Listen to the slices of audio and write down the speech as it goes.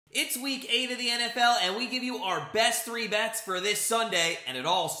It's week 8 of the NFL, and we give you our best 3 bets for this Sunday, and it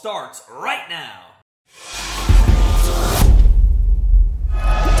all starts right now.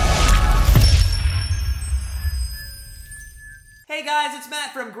 Hey guys, it's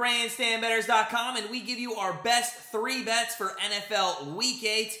Matt from GrandstandBetters.com, and we give you our best 3 bets for NFL Week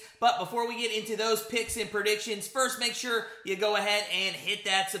 8. But before we get into those picks and predictions, first make sure you go ahead and hit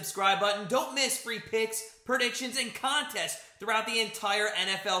that subscribe button. Don't miss free picks, predictions, and contests throughout the entire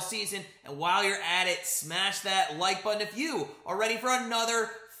NFL season. And while you're at it, smash that like button if you are ready for another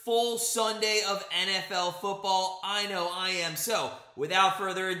full Sunday of NFL football. I know I am. So, without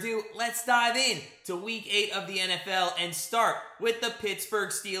further ado, let's dive in to Week 8 of the NFL and start with the Pittsburgh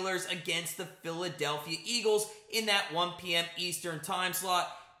Steelers against the Philadelphia Eagles in that 1 p.m. Eastern time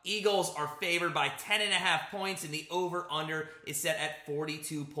slot. Eagles are favored by 10.5 points, and the over-under is set at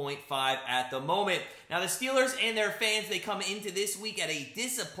 42.5 at the moment. Now, the Steelers and their fans, they come into this week at a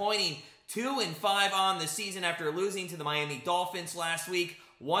disappointing 2-5 on the season after losing to the Miami Dolphins last week.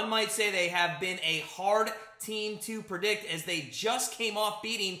 One might say they have been a hard team to predict as they just came off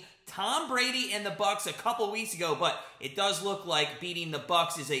beating Tom Brady and the Bucs a couple weeks ago, but it does look like beating the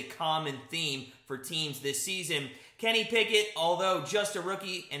Bucs is a common theme for teams this season. Kenny Pickett, although just a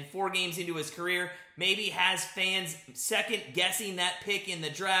rookie and 4 games into his career, maybe has fans second-guessing that pick in the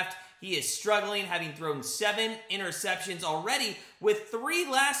draft. He is struggling, having thrown 7 interceptions already, with 3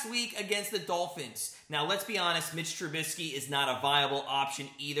 last week against the Dolphins. Now, let's be honest, Mitch Trubisky is not a viable option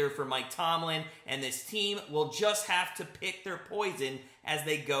either for Mike Tomlin, and this team will just have to pick their poison as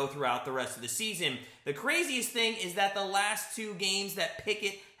they go throughout the rest of the season. The craziest thing is that the last 2 games that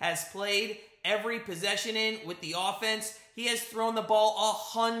Pickett has played, every possession in with the offense, he has thrown the ball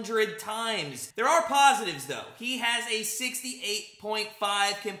 100 times. There are positives, though. He has a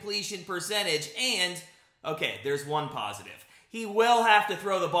 68.5 completion percentage, and, okay, there's one positive. He will have to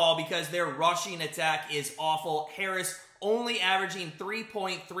throw the ball because their rushing attack is awful. Harris only averaging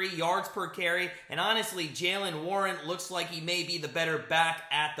 3.3 yards per carry, and honestly, Jalen Warren looks like he may be the better back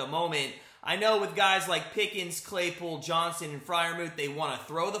at the moment. I know with guys like Pickens, Claypool, Johnson, and Freiermuth, they want to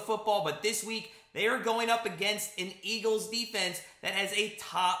throw the football, but this week, they are going up against an Eagles defense that has a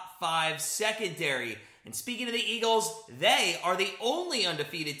top 5 secondary. And speaking of the Eagles, they are the only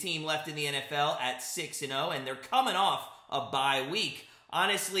undefeated team left in the NFL at 6-0, and they're coming off a bye week.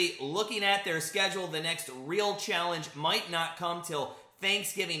 Honestly, looking at their schedule, the next real challenge might not come till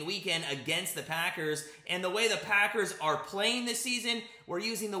Thanksgiving weekend against the Packers, and the way the Packers are playing this season, we're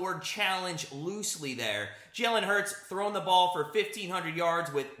using the word challenge loosely there. Jalen Hurts throwing the ball for 1,500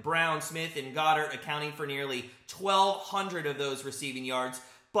 yards with Brown, Smith, and Goddard accounting for nearly 1,200 of those receiving yards.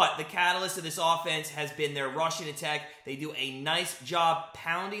 But the catalyst of this offense has been their rushing attack. They do a nice job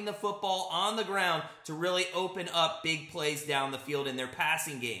pounding the football on the ground to really open up big plays down the field in their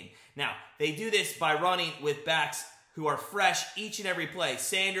passing game. Now, they do this by running with backs who are fresh each and every play.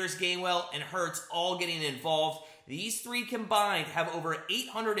 Sanders, Gainwell, and Hurts all getting involved. These 3 combined have over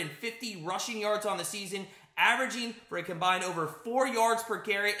 850 rushing yards on the season, averaging for a combined over 4 yards per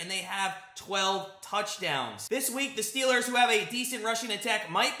carry, and they have 12 touchdowns. This week, the Steelers, who have a decent rushing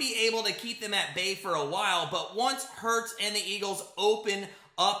attack, might be able to keep them at bay for a while, but once Hurts and the Eagles open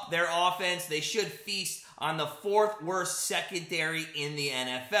up their offense, they should feast on the 4th worst secondary in the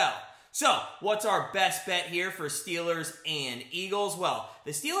NFL. So, what's our best bet here for Steelers and Eagles? Well,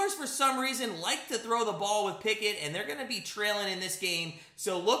 the Steelers, for some reason, like to throw the ball with Pickett, and they're going to be trailing in this game.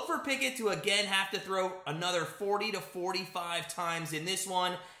 So, look for Pickett to again have to throw another 40 to 45 times in this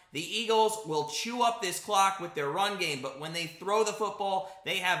one. The Eagles will chew up this clock with their run game, but when they throw the football,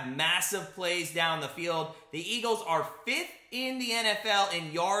 they have massive plays down the field. The Eagles are 5th in the NFL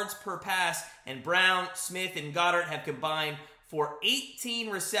in yards per pass, and Brown, Smith, and Goddard have combined for 18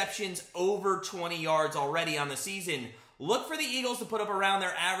 receptions over 20 yards already on the season. Look for the Eagles to put up around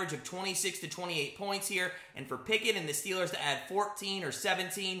their average of 26 to 28 points here, and for Pickett and the Steelers to add 14 or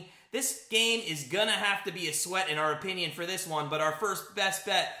 17. This game is going to have to be a sweat in our opinion for this one, but our first best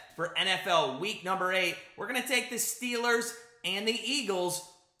bet for NFL week number 8, we're going to take the Steelers and the Eagles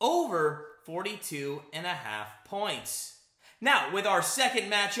over 42.5 points. Now, with our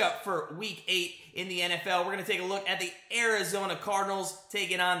second matchup for Week 8 in the NFL, we're going to take a look at the Arizona Cardinals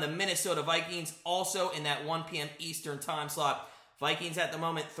taking on the Minnesota Vikings, also in that 1 p.m. Eastern time slot. Vikings at the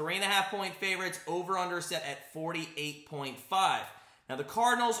moment 3.5-point favorites, over-under set at 48.5. Now, the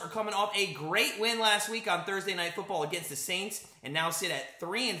Cardinals are coming off a great win last week on Thursday Night Football against the Saints and now sit at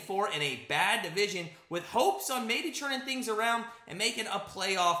 3-4 in a bad division with hopes on maybe turning things around and making a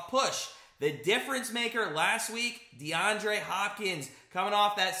playoff push. The difference maker last week, DeAndre Hopkins, coming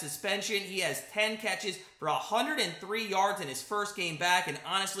off that suspension. He has 10 catches for 103 yards in his first game back, and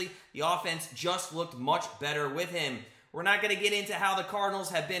honestly, the offense just looked much better with him. We're not going to get into how the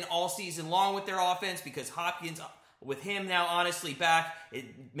Cardinals have been all season long with their offense because Hopkins, with him now honestly back, it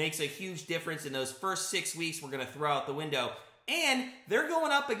makes a huge difference in those first 6 weeks we're going to throw out the window. And they're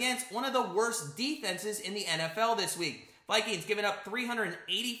going up against one of the worst defenses in the NFL this week. Vikings giving up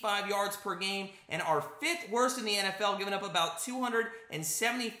 385 yards per game and are 5th worst in the NFL, giving up about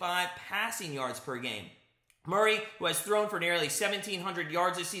 275 passing yards per game. Murray, who has thrown for nearly 1,700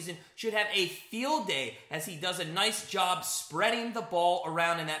 yards this season, should have a field day as he does a nice job spreading the ball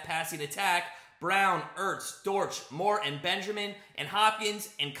around in that passing attack. Brown, Ertz, Dortch, Moore, and Benjamin, and Hopkins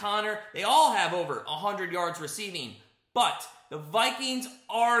and Connor, they all have over 100 yards receiving. But the Vikings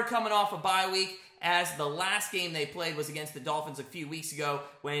are coming off a bye week, as the last game they played was against the Dolphins a few weeks ago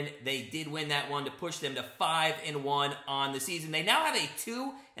when they did win that one to push them to 5-1 on the season. They now have a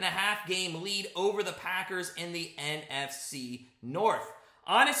 2.5 game lead over the Packers in the NFC North.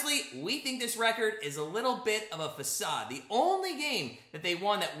 Honestly, we think this record is a little bit of a facade. The only game that they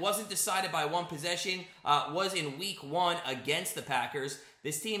won that wasn't decided by one possession was in Week 1 against the Packers.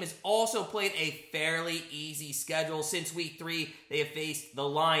 This team has also played a fairly easy schedule. Since Week 3, they have faced the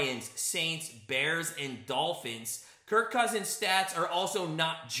Lions, Saints, Bears, and Dolphins. Kirk Cousins' stats are also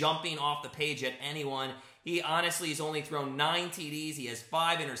not jumping off the page at anyone. He honestly has only thrown 9 TDs. He has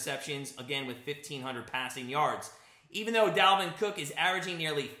 5 interceptions, again with 1,500 passing yards. Even though Dalvin Cook is averaging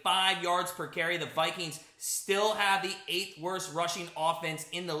nearly 5 yards per carry, the Vikings still have the 8th worst rushing offense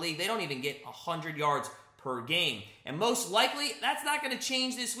in the league. They don't even get 100 yards per game. And most likely, that's not going to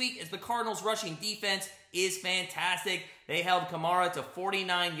change this week as the Cardinals' rushing defense is fantastic. They held Kamara to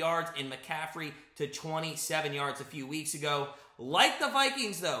 49 yards and McCaffrey to 27 yards a few weeks ago. Like the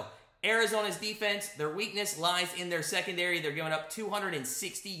Vikings, though, Arizona's defense, their weakness lies in their secondary. They're giving up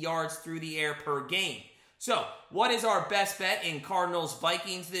 260 yards through the air per game. So, what is our best bet in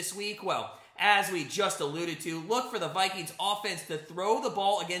Cardinals-Vikings this week? Well, as we just alluded to, look for the Vikings offense to throw the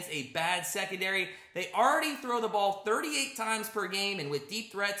ball against a bad secondary. They already throw the ball 38 times per game, and with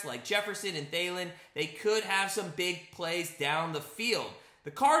deep threats like Jefferson and Thielen, they could have some big plays down the field. The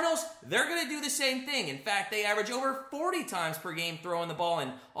Cardinals, they're going to do the same thing. In fact, they average over 40 times per game throwing the ball,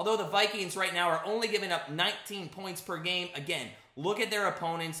 and although the Vikings right now are only giving up 19 points per game, again, look at their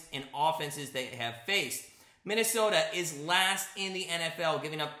opponents and offenses they have faced. Minnesota is last in the NFL,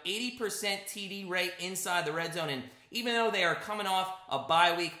 giving up 80% TD rate inside the red zone. And even though they are coming off a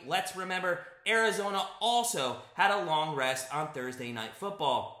bye week, let's remember Arizona also had a long rest on Thursday Night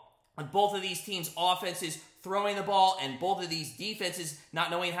Football. On both of these teams' offenses throwing the ball and both of these defenses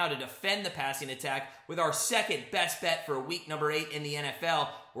not knowing how to defend the passing attack, with our second best bet for week number 8 in the NFL,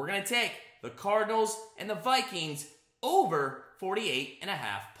 we're going to take the Cardinals and the Vikings over 48.5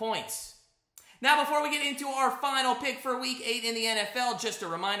 points. Now, before we get into our final pick for Week 8 in the NFL, just a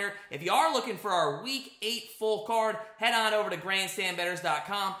reminder, if you are looking for our Week 8 full card, head on over to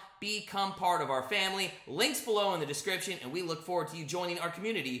grandstandbetters.com, become part of our family. Links below in the description, and we look forward to you joining our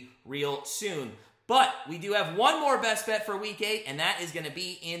community real soon. But we do have one more best bet for Week 8, and that is going to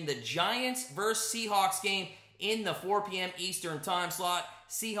be in the Giants versus Seahawks game in the 4 p.m. Eastern time slot.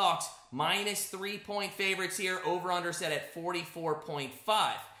 Seahawks minus 3-point favorites here, over-under set at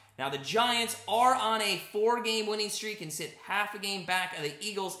 44.5. Now, the Giants are on a 4-game winning streak and sit half a game back of the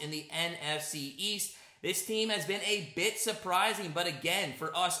Eagles in the NFC East. This team has been a bit surprising, but again,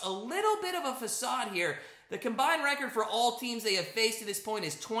 for us, a little bit of a facade here. The combined record for all teams they have faced to this point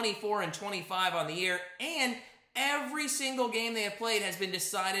is 24-25 on the year, and every single game they have played has been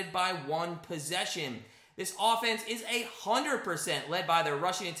decided by one possession. This offense is 100% led by their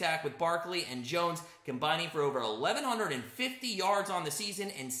rushing attack, with Barkley and Jones combining for over 1,150 yards on the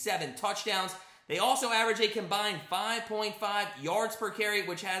season and 7 touchdowns. They also average a combined 5.5 yards per carry,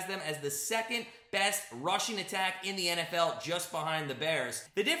 which has them as the second best rushing attack in the NFL, just behind the Bears.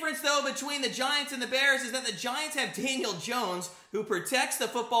 The difference, though, between the Giants and the Bears is that the Giants have Daniel Jones, who protects the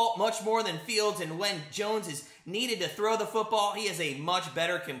football much more than Fields, and when Jones is needed to throw the football, he has a much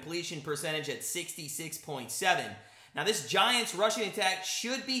better completion percentage at 66.7. Now, this Giants rushing attack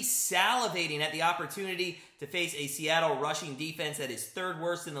should be salivating at the opportunity to face a Seattle rushing defense that is 3rd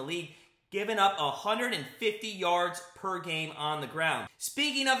worst in the league, giving up 150 yards per game on the ground.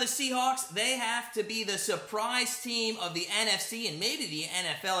 Speaking of the Seahawks, they have to be the surprise team of the NFC and maybe the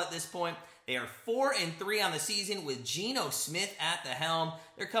NFL at this point. They are 4-3 on the season with Geno Smith at the helm.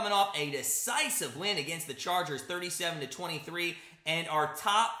 They're coming off a decisive win against the Chargers, 37-23, and are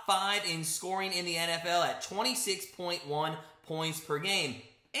top 5 in scoring in the NFL at 26.1 points per game.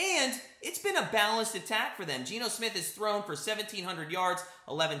 And it's been a balanced attack for them. Geno Smith has thrown for 1,700 yards,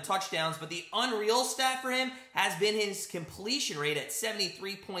 11 touchdowns, but the unreal stat for him has been his completion rate at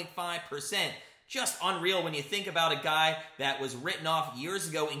 73.5%. Just unreal when you think about a guy that was written off years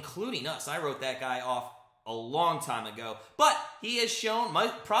ago, including us. I wrote that guy off a long time ago. But he has shown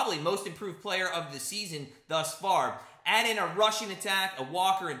probably most improved player of the season thus far. Add in a rushing attack, a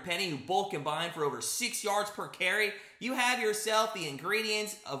Walker and Penny, who both combined for over 6 yards per carry. You have yourself the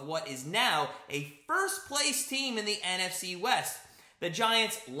ingredients of what is now a first-place team in the NFC West. The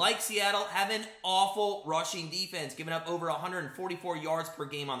Giants, like Seattle, have an awful rushing defense, giving up over 144 yards per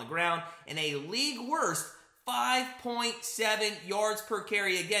game on the ground, and a league-worst 5.7 yards per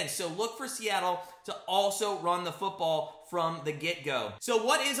carry again. So look for Seattle to also run the football from the get-go. So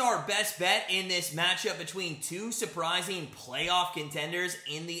what is our best bet in this matchup between two surprising playoff contenders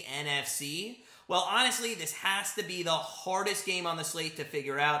in the NFC? Well, honestly, this has to be the hardest game on the slate to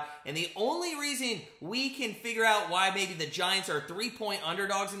figure out. And the only reason we can figure out why maybe the Giants are 3-point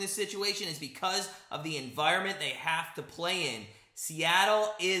underdogs in this situation is because of the environment they have to play in.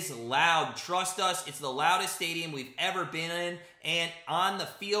 Seattle is loud. Trust us, it's the loudest stadium we've ever been in. And on the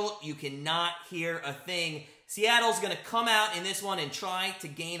field, you cannot hear a thing. Seattle's going to come out in this one and try to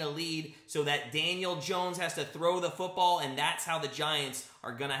gain a lead so that Daniel Jones has to throw the football, and that's how the Giants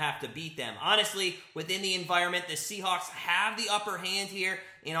are going to have to beat them. Honestly, within the environment, the Seahawks have the upper hand here,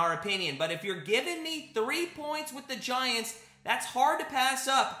 in our opinion. But if you're giving me 3 points with the Giants, that's hard to pass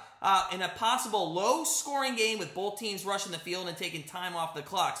up in a possible low-scoring game with both teams rushing the field and taking time off the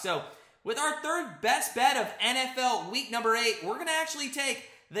clock. So, with our third best bet of NFL Week number 8, we're going to actually take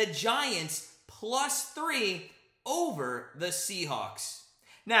the Giants +3 over the Seahawks.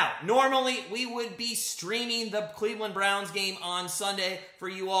 Now, normally we would be streaming the Cleveland Browns game on Sunday for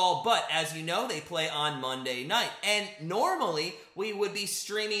you all, but as you know, they play on Monday night. And normally we would be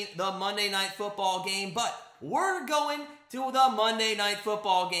streaming the Monday Night Football game, but we're going to the Monday Night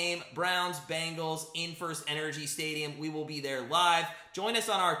Football game, Browns-Bengals in First Energy Stadium. We will be there live. Join us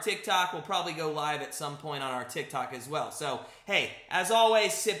on our TikTok. We'll probably go live at some point on our TikTok as well. So, hey, as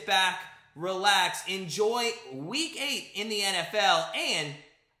always, sit back, relax, enjoy Week 8 in the NFL, and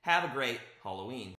have a great Halloween.